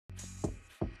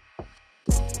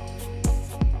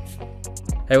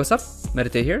Hey, what's up?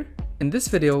 Medite here. In this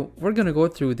video, we're going to go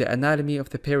through the anatomy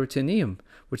of the peritoneum,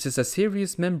 which is a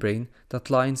serous membrane that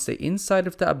lines the inside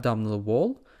of the abdominal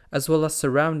wall, as well as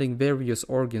surrounding various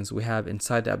organs we have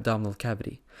inside the abdominal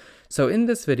cavity. So in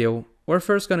this video, we're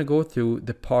first going to go through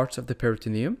the parts of the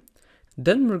peritoneum.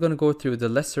 Then we're going to go through the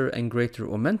lesser and greater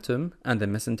omentum and the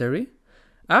mesentery.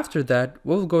 After that,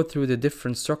 we'll go through the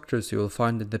different structures you will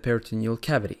find in the peritoneal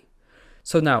cavity.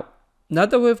 So now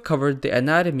that we've covered the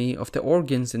anatomy of the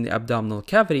organs in the abdominal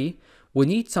cavity, we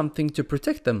need something to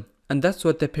protect them. And that's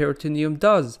what the peritoneum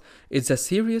does. It's a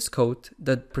serous coat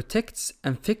that protects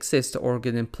and fixes the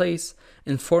organ in place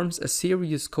and forms a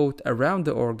serous coat around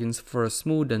the organs for a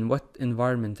smooth and wet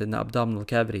environment in the abdominal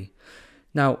cavity.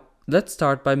 Now, let's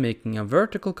start by making a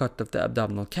vertical cut of the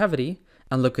abdominal cavity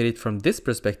and look at it from this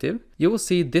perspective. You will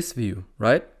see this view,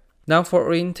 right? Now, for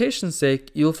orientation's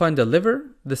sake, you'll find the liver,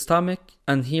 the stomach,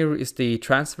 and here is the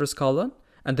transverse colon,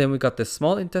 and then we got the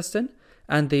small intestine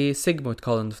and the sigmoid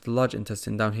colon of the large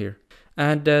intestine down here.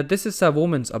 And this is a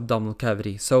woman's abdominal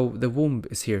cavity, so the womb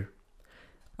is here.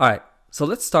 Alright, so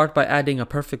let's start by adding a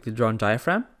perfectly drawn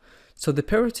diaphragm. So the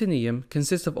peritoneum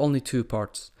consists of only two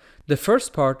parts. The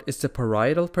first part is the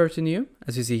parietal peritoneum,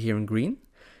 as you see here in green.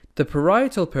 The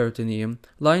parietal peritoneum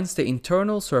lines the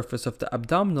internal surface of the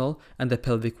abdominal and the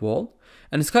pelvic wall,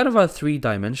 and it's kind of a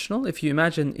three-dimensional. If you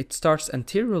imagine, it starts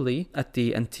anteriorly at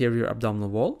the anterior abdominal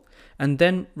wall, and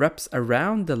then wraps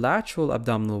around the lateral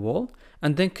abdominal wall,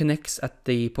 and then connects at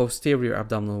the posterior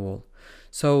abdominal wall.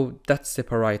 So that's the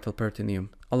parietal peritoneum,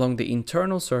 along the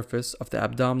internal surface of the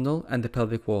abdominal and the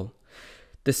pelvic wall.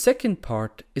 The second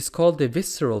part is called the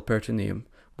visceral peritoneum,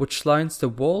 which lines the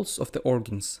walls of the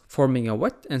organs, forming a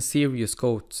wet and serous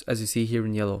coat, as you see here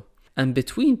in yellow. And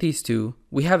between these two,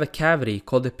 we have a cavity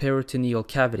called the peritoneal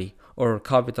cavity, or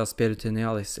cavitas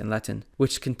peritonealis in Latin,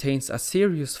 which contains a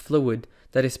serous fluid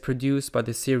that is produced by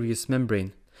the serous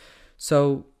membrane.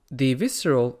 So the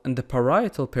visceral and the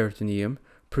parietal peritoneum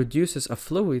produces a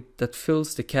fluid that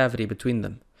fills the cavity between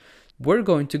them. We're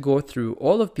going to go through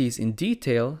all of these in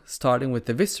detail, starting with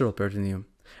the visceral peritoneum.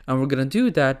 And we're going to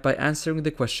do that by answering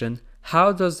the question,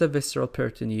 how does the visceral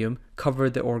peritoneum cover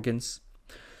the organs?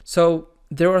 So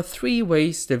there are three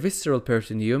ways the visceral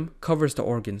peritoneum covers the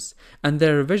organs, and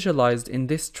they're visualized in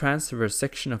this transverse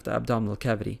section of the abdominal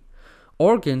cavity.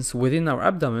 Organs within our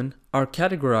abdomen are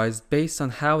categorized based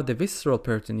on how the visceral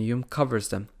peritoneum covers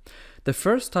them. The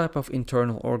first type of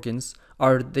internal organs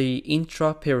are the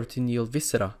intraperitoneal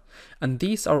viscera, and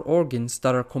these are organs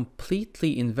that are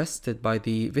completely invested by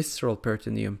the visceral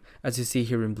peritoneum, as you see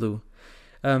here in blue.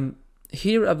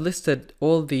 Here I've listed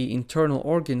all the internal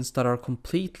organs that are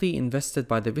completely invested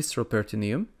by the visceral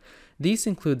peritoneum. These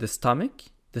include the stomach,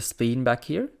 the spleen back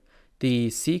here, the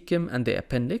cecum and the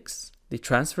appendix, the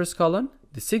transverse colon,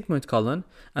 the sigmoid colon,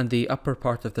 and the upper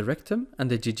part of the rectum, and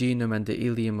the jejunum and the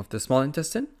ileum of the small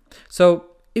intestine. So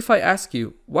if I ask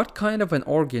you, what kind of an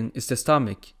organ is the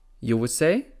stomach? You would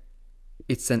say,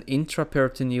 it's an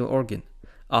intraperitoneal organ.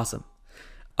 Awesome.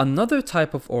 Another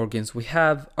type of organs we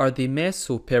have are the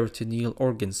mesoperitoneal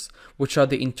organs, which are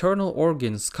the internal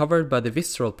organs covered by the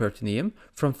visceral peritoneum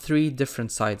from three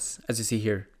different sides, as you see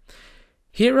here.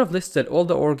 Here I've listed all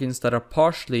the organs that are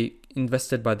partially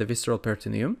invested by the visceral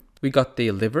peritoneum. We got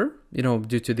the liver,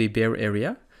 due to the bare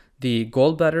area, the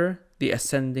gallbladder, the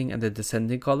ascending and the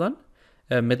descending colon,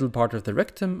 middle part of the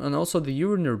rectum, and also the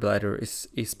urinary bladder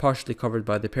is partially covered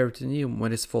by the peritoneum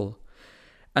when it's full.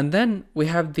 And then we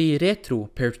have the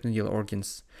retroperitoneal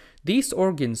organs. These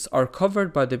organs are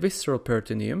covered by the visceral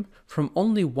peritoneum from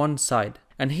only one side.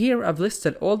 And here I've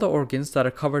listed all the organs that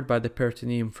are covered by the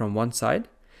peritoneum from one side.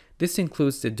 This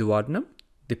includes the duodenum,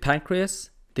 the pancreas,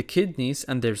 the kidneys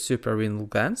and their suprarenal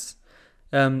glands.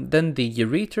 Then the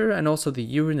ureter and also the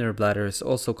urinary bladder is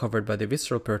also covered by the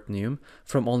visceral peritoneum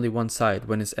from only one side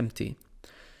when it's empty.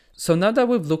 So now that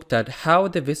we've looked at how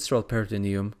the visceral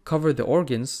peritoneum covers the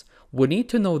organs, we need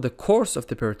to know the course of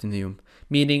the peritoneum,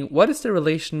 meaning what is the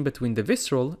relation between the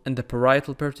visceral and the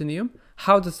parietal peritoneum?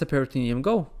 How does the peritoneum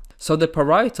go? So the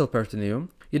parietal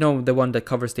peritoneum, the one that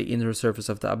covers the inner surface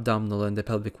of the abdominal and the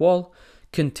pelvic wall,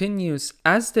 continues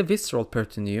as the visceral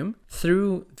peritoneum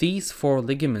through these four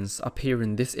ligaments up here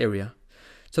in this area.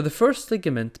 So the first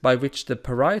ligament by which the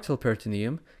parietal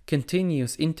peritoneum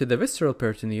continues into the visceral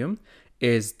peritoneum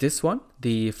is this one,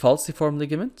 the falciform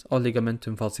ligament, or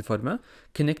ligamentum falciforme,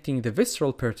 connecting the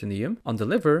visceral peritoneum on the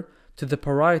liver to the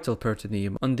parietal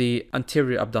peritoneum on the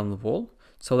anterior abdominal wall.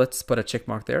 So let's put a check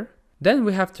mark there. Then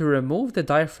we have to remove the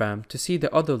diaphragm to see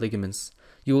the other ligaments.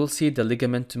 you will see the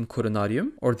ligamentum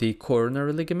coronarium, or the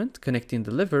coronary ligament connecting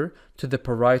the liver to the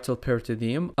parietal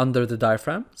peritoneum under the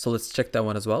diaphragm. So let's check that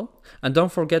one as well. And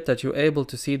don't forget that you're able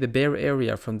to see the bare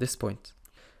area from this point.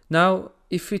 Now,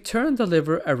 if we turn the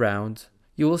liver around,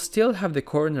 you will still have the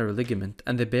coronary ligament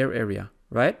and the bare area,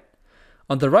 right?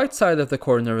 On the right side of the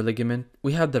coronary ligament,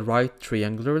 we have the right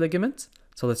triangular ligament.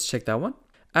 So let's check that one.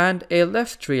 And a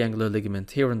left triangular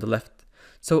ligament here on the left.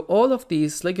 So all of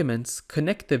these ligaments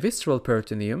connect the visceral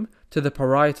peritoneum to the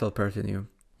parietal peritoneum.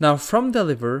 Now from the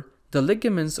liver, the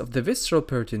ligaments of the visceral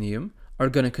peritoneum are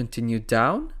going to continue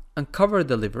down and cover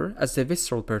the liver as the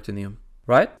visceral peritoneum,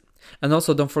 right? And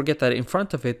also don't forget that in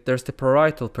front of it, there's the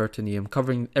parietal peritoneum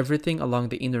covering everything along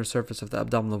the inner surface of the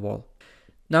abdominal wall.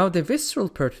 Now the visceral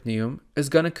peritoneum is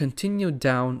going to continue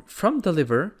down from the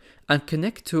liver and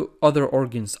connect to other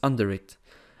organs under it.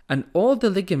 And all the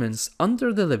ligaments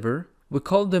under the liver, we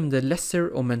call them the lesser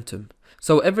omentum.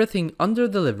 So everything under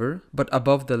the liver, but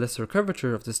above the lesser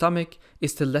curvature of the stomach,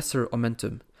 is the lesser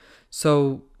omentum.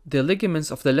 So the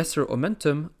ligaments of the lesser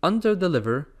omentum under the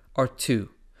liver are two.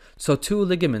 So two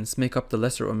ligaments make up the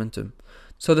lesser omentum.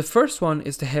 So the first one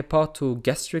is the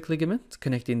hepatogastric ligament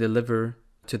connecting the liver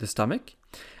to the stomach.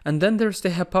 And then there's the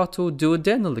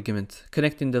hepatoduodenal ligament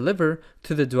connecting the liver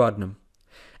to the duodenum.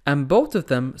 And both of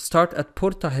them start at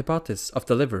porta hepatis of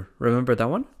the liver. Remember that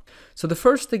one? So the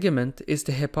first ligament is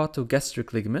the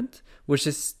hepatogastric ligament, which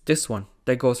is this one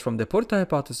that goes from the porta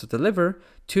hepatis of the liver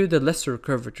to the lesser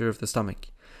curvature of the stomach.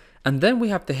 And then we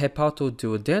have the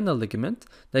hepatoduodenal ligament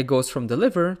that goes from the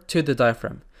liver to the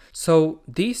diaphragm. So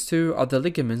these two are the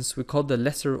ligaments we call the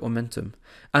lesser omentum.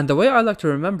 And the way I like to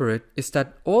remember it is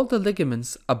that all the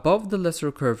ligaments above the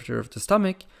lesser curvature of the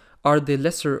stomach are the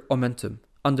lesser omentum,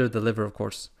 under the liver of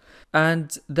course.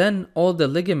 And then all the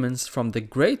ligaments from the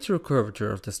greater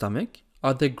curvature of the stomach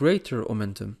are the greater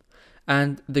omentum.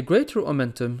 And the greater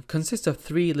omentum consists of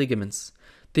three ligaments.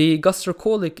 The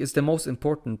gastrocolic is the most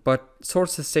important, but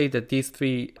sources say that these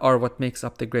three are what makes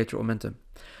up the greater omentum.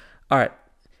 Alright,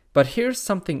 but here's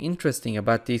something interesting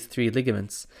about these three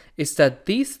ligaments, is that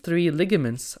these three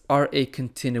ligaments are a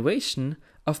continuation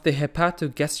of the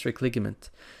hepatogastric ligament.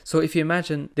 So if you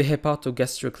imagine the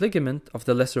hepatogastric ligament of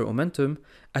the lesser omentum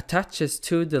attaches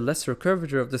to the lesser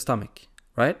curvature of the stomach,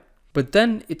 right? But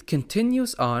then it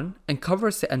continues on and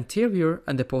covers the anterior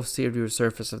and the posterior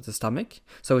surface of the stomach.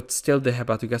 So it's still the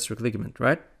hepatogastric ligament,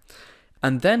 right?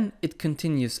 And then it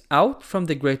continues out from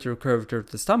the greater curvature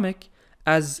of the stomach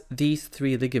as these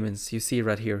three ligaments you see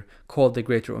right here, called the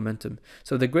greater omentum.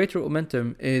 So the greater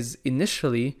omentum is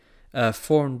initially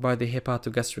formed by the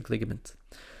hepatogastric ligament.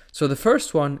 So the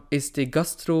first one is the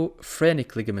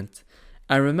gastrophrenic ligament.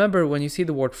 And remember, when you see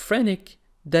the word phrenic,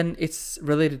 then it's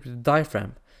related to the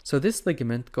diaphragm. So this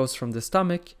ligament goes from the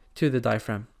stomach to the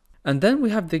diaphragm. And then we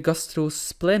have the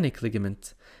gastrosplenic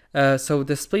ligament. So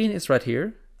the spleen is right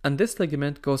here, and this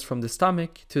ligament goes from the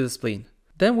stomach to the spleen.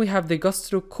 Then we have the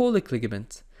gastrocolic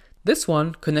ligament. This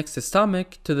one connects the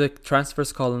stomach to the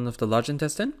transverse colon of the large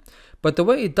intestine. But the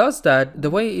way it does that,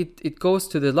 the way it goes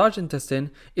to the large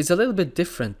intestine is a little bit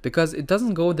different because it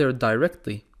doesn't go there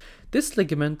directly. This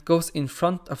ligament goes in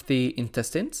front of the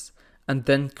intestines and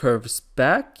then curves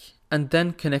back and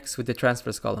then connects with the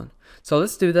transverse colon. So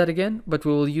let's do that again, but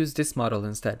we will use this model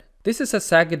instead. This is a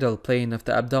sagittal plane of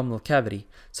the abdominal cavity.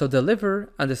 So the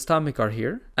liver and the stomach are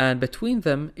here, and between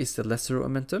them is the lesser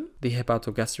omentum, the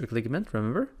hepatogastric ligament,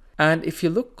 remember? And if you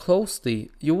look closely,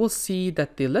 you will see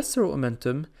that the lesser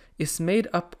omentum is made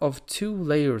up of two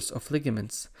layers of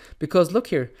ligaments. Because look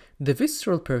here, the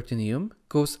visceral peritoneum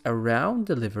goes around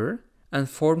the liver and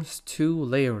forms two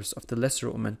layers of the lesser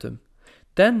omentum.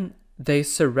 Then they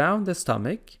surround the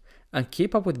stomach, and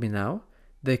keep up with me now,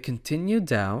 they continue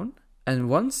down, and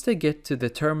once they get to the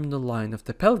terminal line of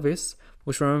the pelvis,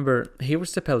 which remember, here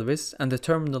is the pelvis, and the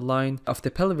terminal line of the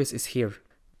pelvis is here.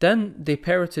 Then the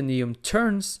peritoneum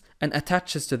turns and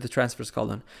attaches to the transverse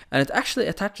colon. And it actually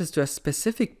attaches to a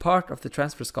specific part of the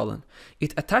transverse colon.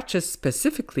 It attaches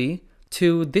specifically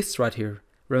to this right here.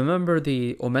 Remember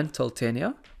the omental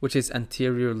taenia, which is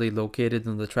anteriorly located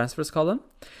on the transverse colon?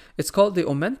 It's called the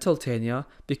omental taenia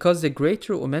because the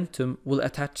greater omentum will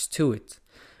attach to it.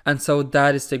 And so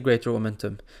that is the greater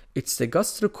omentum. It's the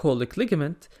gastrocolic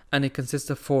ligament, and it consists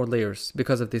of 4 layers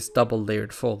because of this double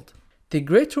layered fold. The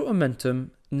greater omentum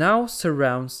now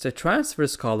surrounds the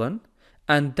transverse colon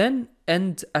and then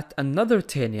end at another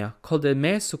taenia called the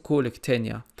mesocolic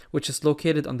taenia, which is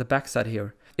located on the backside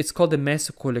here. It's called the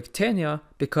mesocolic taenia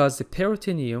because the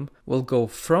peritoneum will go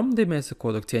from the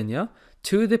mesocolic taenia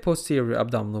to the posterior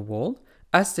abdominal wall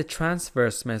as the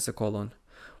transverse mesocolon.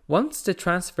 Once the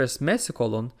transverse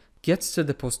mesocolon gets to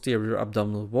the posterior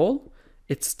abdominal wall,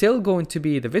 it's still going to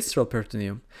be the visceral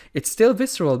peritoneum. It's still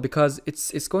visceral because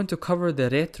it's going to cover the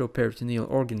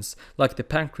retroperitoneal organs like the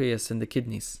pancreas and the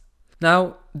kidneys. Now,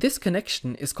 this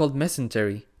connection is called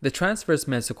mesentery. The transverse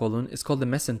mesocolon is called the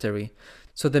mesentery.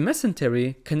 So the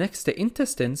mesentery connects the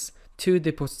intestines to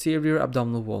the posterior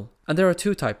abdominal wall. And there are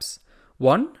two types.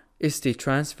 One is the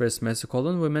transverse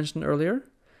mesocolon we mentioned earlier,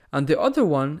 and the other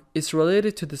one is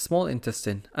related to the small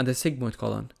intestine and the sigmoid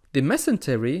colon. The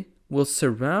mesentery will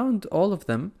surround all of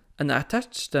them and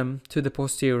attach them to the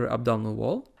posterior abdominal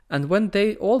wall. And when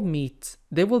they all meet,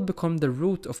 they will become the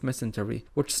root of mesentery,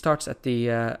 which starts at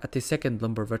the second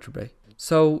lumbar vertebrae.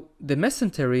 So the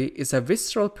mesentery is a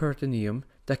visceral peritoneum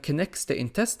that connects the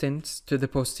intestines to the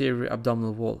posterior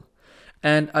abdominal wall.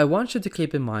 And I want you to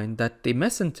keep in mind that the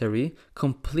mesentery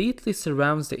completely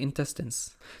surrounds the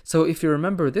intestines. So if you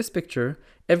remember this picture,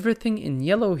 everything in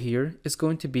yellow here is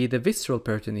going to be the visceral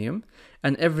peritoneum,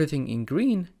 and everything in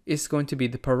green is going to be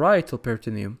the parietal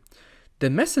peritoneum. The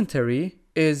mesentery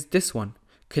is this one,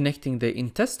 connecting the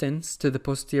intestines to the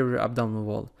posterior abdominal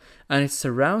wall, and it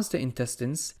surrounds the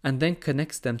intestines and then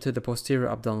connects them to the posterior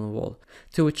abdominal wall,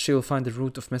 to which you will find the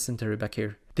root of mesentery back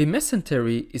here. The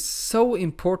mesentery is so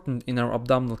important in our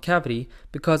abdominal cavity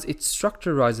because it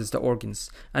structurizes the organs,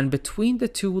 and between the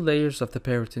two layers of the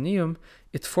peritoneum,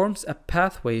 it forms a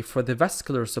pathway for the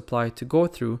vascular supply to go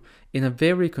through in a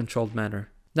very controlled manner.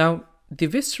 Now, the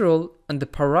visceral and the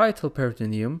parietal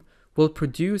peritoneum will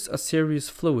produce a serous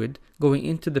fluid going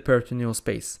into the peritoneal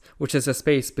space, which is a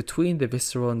space between the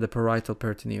visceral and the parietal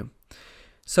peritoneum.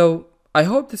 So I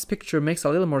hope this picture makes a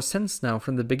little more sense now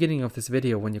from the beginning of this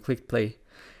video when you click play.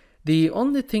 The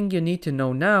only thing you need to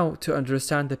know now to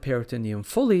understand the peritoneum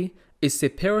fully is the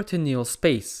peritoneal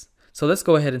space. So let's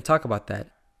go ahead and talk about that.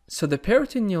 So the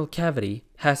peritoneal cavity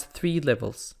has 3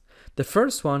 levels. The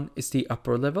first one is the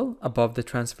upper level above the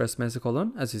transverse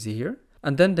mesocolon, as you see here.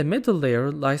 And then the middle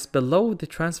layer lies below the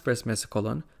transverse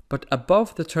mesocolon, but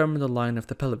above the terminal line of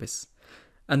the pelvis.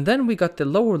 And then we got the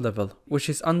lower level, which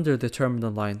is under the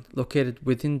terminal line, located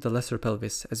within the lesser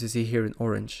pelvis, as you see here in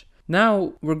orange.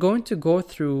 Now, we're going to go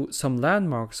through some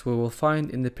landmarks we will find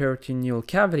in the peritoneal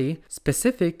cavity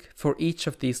specific for each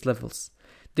of these levels.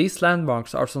 These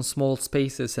landmarks are some small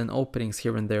spaces and openings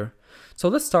here and there. So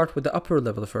let's start with the upper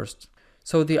level first.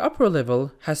 So the upper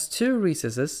level has 2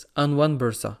 recesses and 1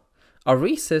 bursa. A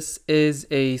recess is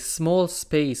a small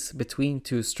space between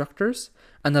 2 structures,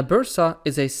 and a bursa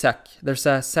is a sac. There's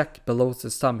a sac below the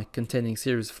stomach containing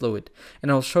serous fluid,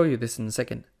 and I'll show you this in a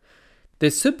second. The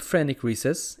subphrenic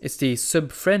recess is the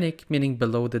subphrenic, meaning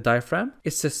below the diaphragm.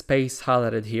 It's the space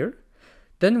highlighted here.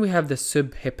 Then we have the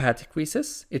subhepatic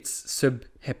recess. It's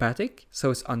subhepatic, so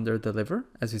it's under the liver,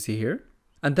 as you see here.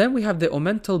 And then we have the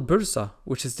omental bursa,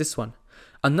 which is this one.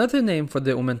 Another name for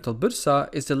the omental bursa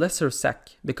is the lesser sac,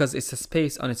 because it's a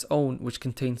space on its own which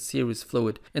contains serous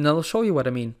fluid, and I'll show you what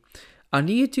I mean. I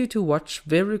need you to watch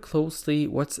very closely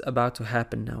what's about to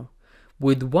happen now.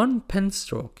 With one pen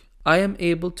stroke, I am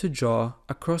able to draw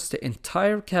across the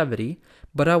entire cavity,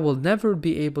 but I will never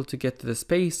be able to get to the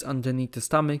space underneath the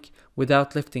stomach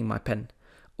without lifting my pen.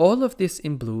 All of this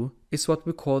in blue is what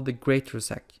we call the greater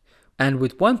sac. And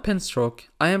with one pen stroke,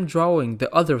 I am drawing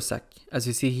the other sac, as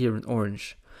you see here in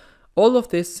orange. All of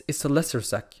this is the lesser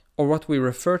sac, or what we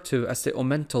refer to as the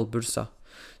omental bursa.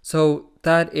 So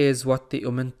that is what the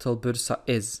omental bursa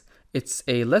is. It's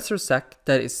a lesser sac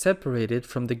that is separated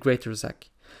from the greater sac.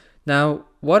 Now,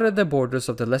 what are the borders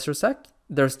of the lesser sac?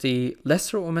 There's the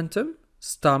lesser omentum,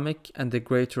 stomach, and the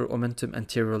greater omentum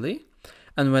anteriorly.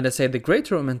 And when I say the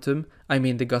greater omentum, I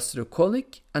mean the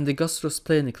gastrocolic and the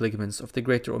gastrosplenic ligaments of the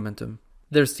greater omentum.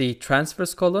 There's the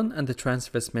transverse colon and the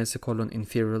transverse mesocolon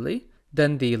inferiorly,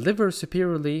 then the liver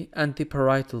superiorly and the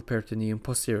parietal peritoneum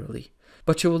posteriorly.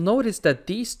 But you will notice that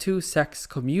these 2 sacs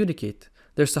communicate.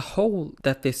 There's a hole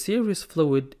that the serous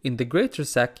fluid in the greater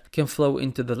sac can flow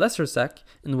into the lesser sac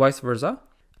and vice versa.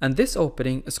 And this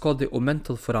opening is called the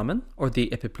omental foramen, or the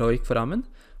epiploic foramen,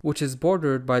 which is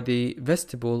bordered by the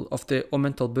vestibule of the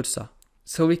omental bursa.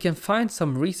 So we can find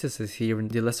some recesses here in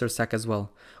the lesser sac as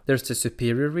well. There's the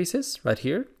superior recess right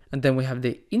here, and then we have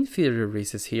the inferior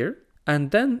recess here, and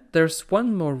then there's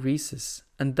one more recess,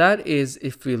 and that is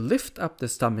if we lift up the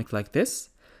stomach like this,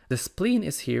 the spleen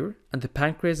is here and the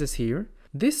pancreas is here.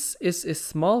 This is a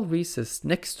small recess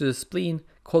next to the spleen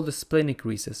called the splenic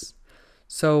recess.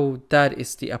 So that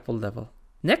is the upper level.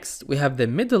 Next, we have the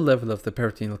middle level of the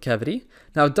peritoneal cavity.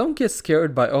 Now don't get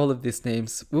scared by all of these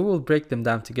names, we will break them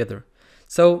down together.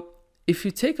 So if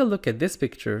you take a look at this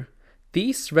picture,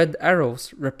 these red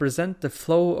arrows represent the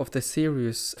flow of the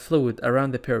serous fluid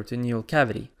around the peritoneal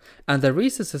cavity. And the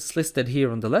recesses listed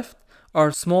here on the left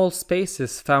are small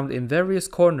spaces found in various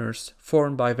corners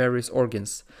formed by various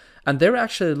organs. And they're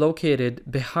actually located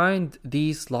behind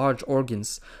these large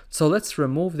organs. So let's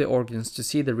remove the organs to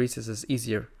see the recesses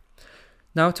easier.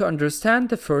 Now to understand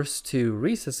the first two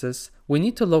recesses, we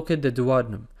need to locate the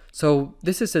duodenum. So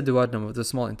this is the duodenum of the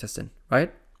small intestine,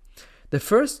 right? The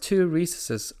first two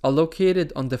recesses are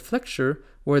located on the flexure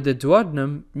where the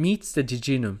duodenum meets the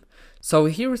jejunum. So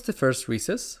here is the first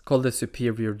recess, called the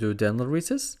superior duodenal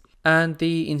recess, and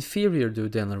the inferior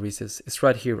duodenal recess is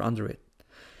right here under it.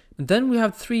 And then we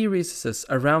have three recesses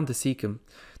around the cecum.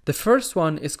 The first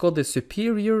one is called the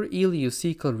superior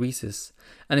ileocecal recess,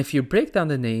 and if you break down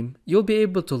the name, you'll be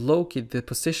able to locate the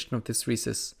position of this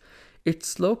recess.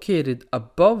 It's located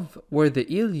above where the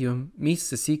ileum meets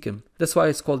the cecum. That's why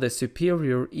it's called the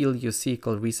superior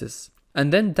ileocecal recess.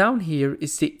 And then down here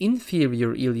is the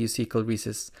inferior ileocecal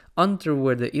recess, under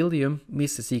where the ileum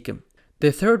meets the cecum.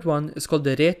 The third one is called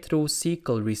the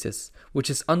retrocecal recess,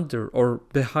 which is under or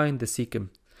behind the cecum.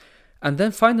 And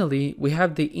then finally, we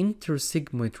have the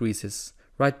intersigmoid recess,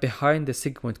 right behind the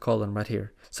sigmoid colon right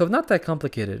here. So not that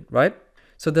complicated, right?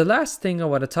 So the last thing I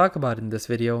want to talk about in this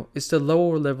video is the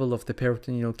lower level of the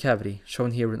peritoneal cavity,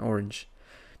 shown here in orange.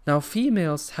 Now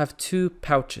females have 2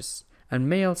 pouches, and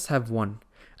males have 1.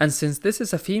 And since this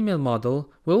is a female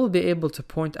model, we will be able to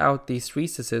point out these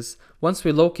recesses once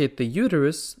we locate the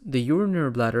uterus, the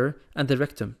urinary bladder, and the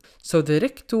rectum. So the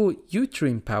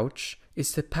recto-uterine pouch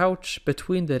is the pouch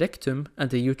between the rectum and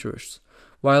the uterus,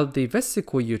 while the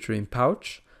vesico-uterine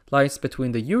pouch lies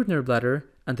between the urinary bladder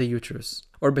and the uterus,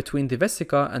 or between the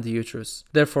vesica and the uterus,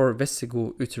 therefore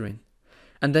vesico-uterine.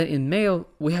 And then in male,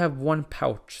 we have 1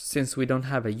 pouch, since we don't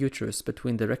have a uterus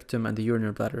between the rectum and the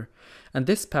urinary bladder. And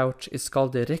this pouch is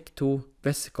called the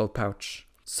recto-vesical pouch.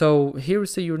 So here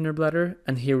is the urinary bladder,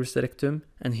 and here is the rectum,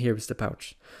 and here is the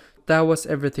pouch. That was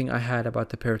everything I had about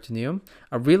the peritoneum.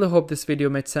 I really hope this video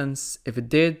made sense. If it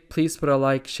did, please put a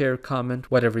like, share,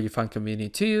 comment, whatever you find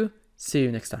convenient to you. See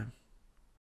you next time.